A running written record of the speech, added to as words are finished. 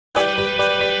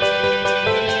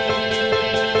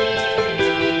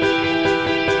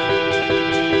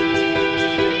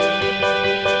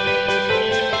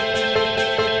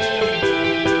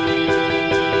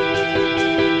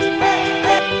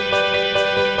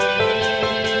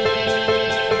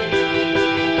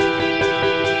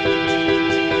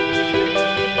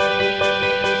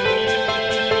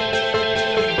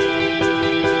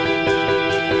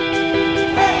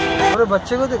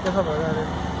बच्चे को देख कैसा भगा रहे।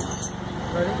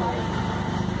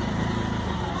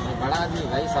 बड़ा आदमी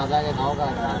भाई, शाहजहां के गाँव का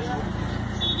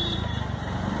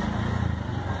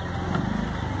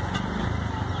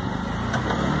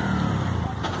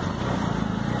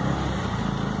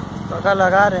पका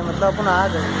लगा रहे, मतलब अपन आ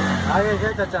गए। आगे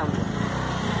गए चाचा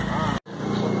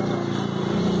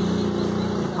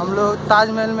हम लोग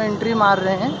ताजमहल में एंट्री मार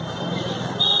रहे हैं।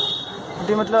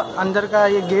 मतलब अंदर का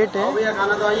ये गेट है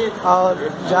और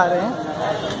जा रहे हैं।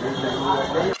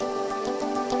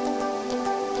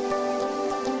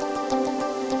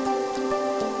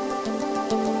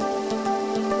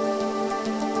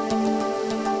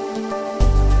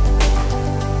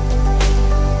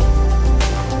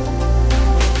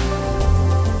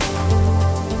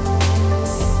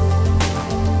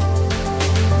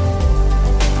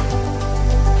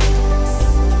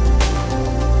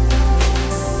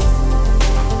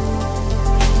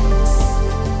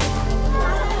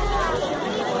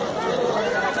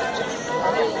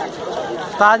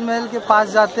 ताजमहल के पास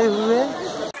जाते हुए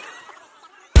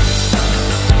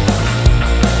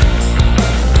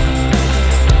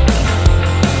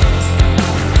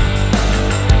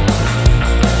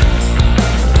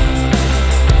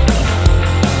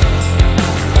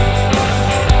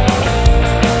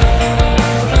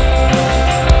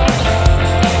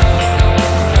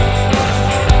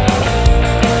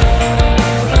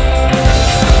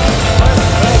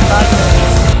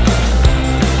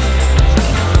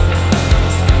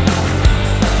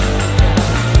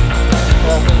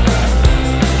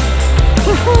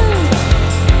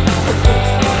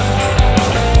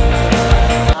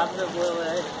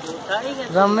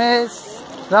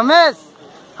रमेश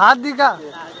हाथ दिखा।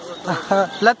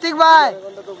 लतीक भाई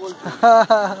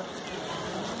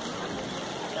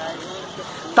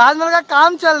ताजमहल का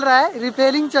काम चल रहा है,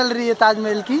 रिपेयरिंग चल रही है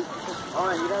ताजमहल की।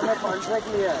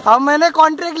 अब मैंने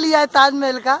कॉन्ट्रैक्ट लिया है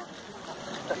ताजमहल का।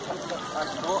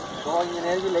 दो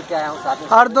इंजीनियर भी लेके आया हूँ साथ में।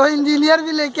 और 2 इंजीनियर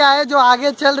भी लेके आए जो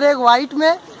आगे चल रहे, एक व्हाइट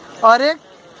में और एक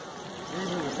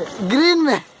ग्रीन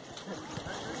में।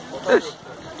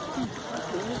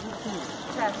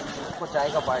 चाय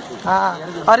का पार्टी। हाँ,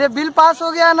 और ये बिल पास हो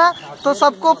गया ना तो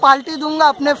सबको पार्टी दूंगा,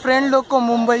 अपने फ्रेंड लोग को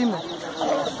मुंबई में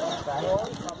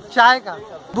चाय का।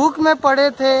 बुक में पढ़े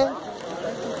थे,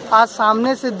 आज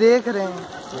सामने से देख रहे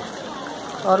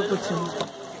हैं और कुछ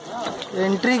नहीं।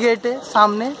 एंट्री गेट है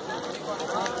सामने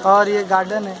और ये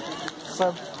गार्डन है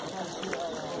सब।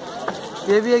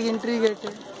 ये भी एक एंट्री गेट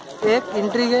है, एक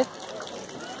एंट्री गेट,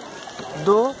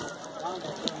 2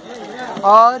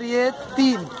 और ये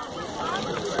 3।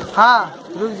 हाँ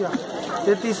रुक जाओ,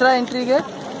 ये तीसरा एंट्री गेट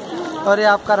और ये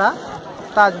आपका रहा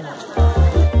ताजमहल।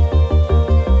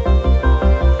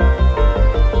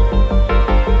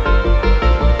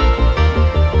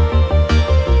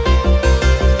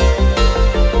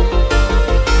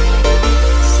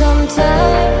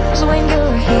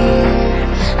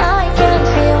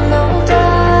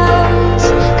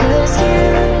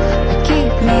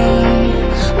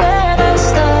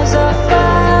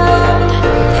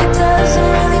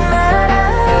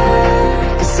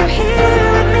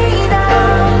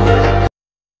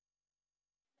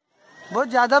 बहुत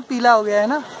ज्यादा पीला हो गया है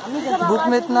ना, बुक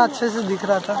में इतना अच्छे से दिख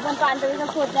रहा था।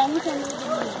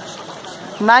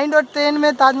 9 और 10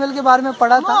 में ताजमहल के बारे में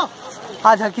पढ़ा था,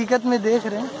 आज हकीकत में देख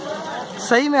रहे हैं।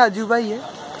 सही में अजूबा ही है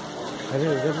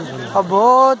और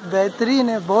बहुत बेहतरीन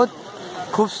है, बहुत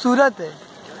खूबसूरत है।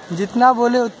 जितना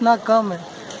बोले उतना कम है,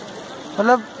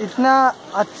 मतलब इतना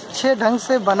अच्छे ढंग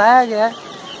से बनाया गया है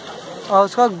और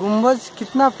उसका गुंबज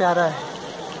कितना प्यारा है।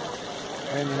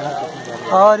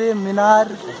 और ये मीनार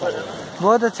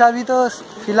बहुत अच्छा, अभी तो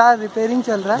फिलहाल रिपेयरिंग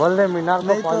चल रहा है। बोल रहे मीनार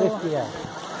को पॉलिश किया है।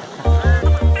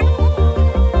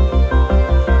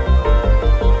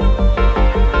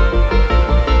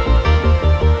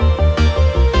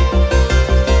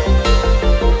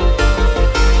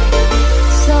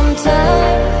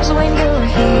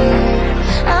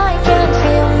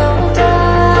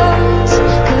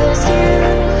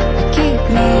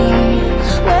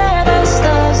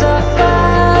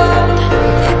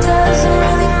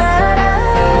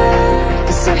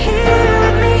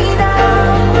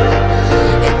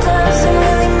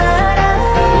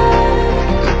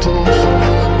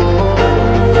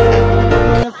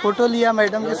 फोटो लिया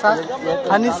मैडम के साथ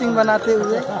हनी सिंह बनाते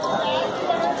हुए।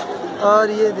 और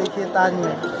ये देखिए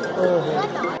Taj Mahal.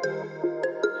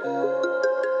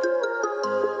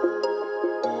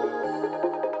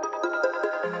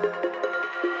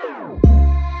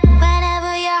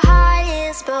 Whenever your heart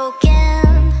is broken,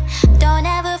 don't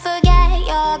ever forget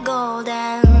you're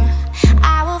golden.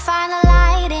 I will find the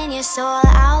light in your soul,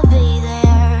 I'll be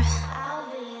there.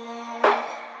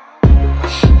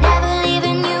 Never leave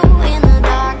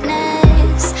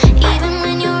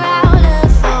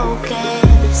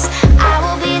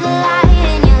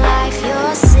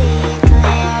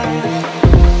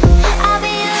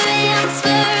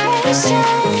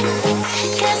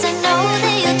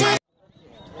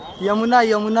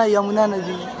Yamuna Yamuna Yamuna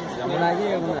नदी। यमुना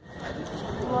की यमुना।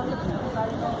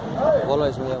 बोलो,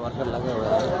 इसमें वर्कर लगे हुए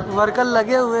हैं। वर्कर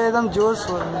लगे हुए एकदम जोश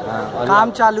हो रहे हैं,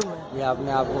 काम चालू है। ये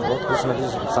अपने आप को बहुत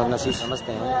खुशनसीब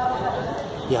समझते हैं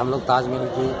कि हम लोग ताजमहल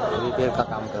की रिपेयर का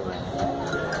काम कर रहे हैं।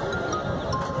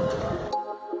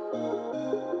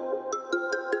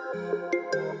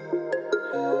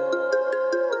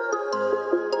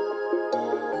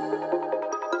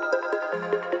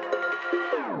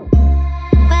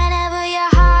 Whenever your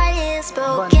heart is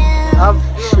broken, अब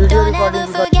video don't ever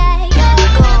recording forget